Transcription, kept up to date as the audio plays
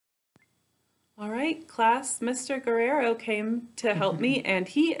All right, class, Mr. Guerrero came to help me, and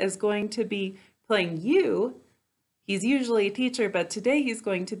he is going to be playing you. He's usually a teacher, but today he's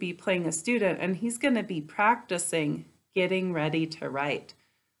going to be playing a student, and he's going to be practicing getting ready to write.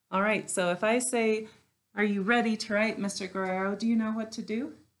 All right, so if I say, are you ready to write, Mr. Guerrero, do you know what to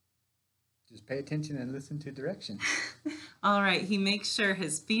do? Just pay attention and listen to directions. All right, he makes sure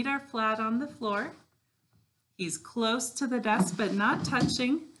his feet are flat on the floor. He's close to the desk, but not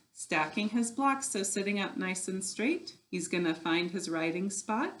touching. Stacking his blocks, so sitting up nice and straight. He's going to find his writing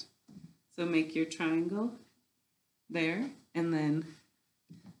spot. So make your triangle there, and then,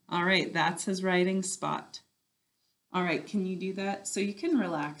 all right, that's his writing spot. All right, can you do that? So you can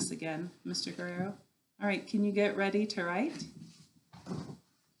relax again, Mr. Guerrero. All right, can you get ready to write?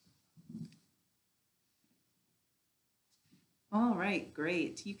 All right,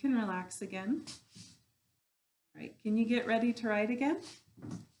 great. You can relax again. All right, can you get ready to write again?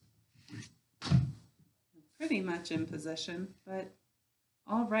 Pretty much in position, but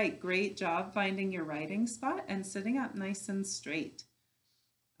all right, great job finding your writing spot and sitting up nice and straight.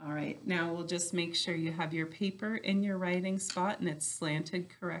 All right, now we'll just make sure you have your paper in your writing spot and it's slanted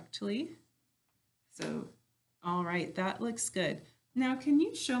correctly. So, all right, that looks good. Now, can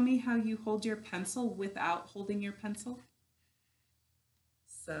you show me how you hold your pencil without holding your pencil?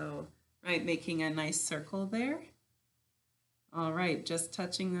 So, right, making a nice circle there. All right, just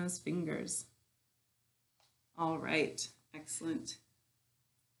touching those fingers. All right, excellent.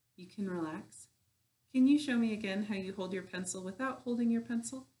 You can relax. Can you show me again how you hold your pencil without holding your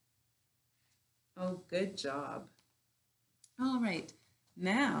pencil? Oh, good job. All right,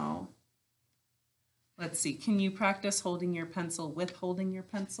 now, let's see, can you practice holding your pencil with holding your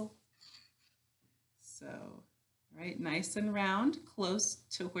pencil? So, right, nice and round, close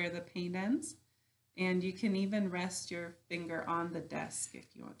to where the paint ends. And you can even rest your finger on the desk if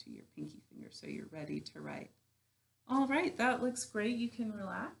you want to, your pinky finger, so you're ready to write. All right, that looks great. You can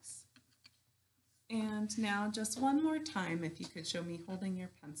relax. And now just one more time, if you could show me holding your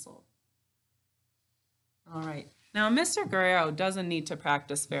pencil. All right. Now, Mr. Guerrero doesn't need to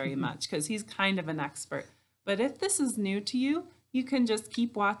practice very much because he's kind of an expert. But if this is new to you, you can just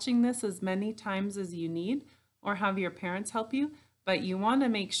keep watching this as many times as you need or have your parents help you. But you want to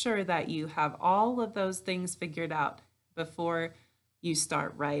make sure that you have all of those things figured out before you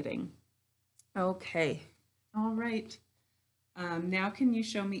start writing. Okay. All right. Now can you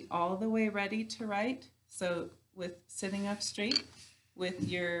show me all the way ready to write? So with sitting up straight with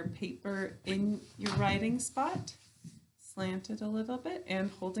your paper in your writing spot, slanted a little bit,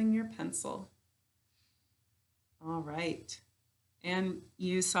 and holding your pencil. All right. And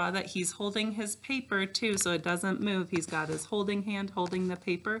you saw that he's holding his paper too, so it doesn't move. He's got his holding hand holding the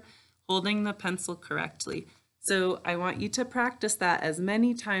paper, holding the pencil correctly. So I want you to practice that as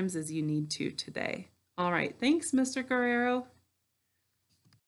many times as you need to today. All right, thanks, Mr. Guerrero.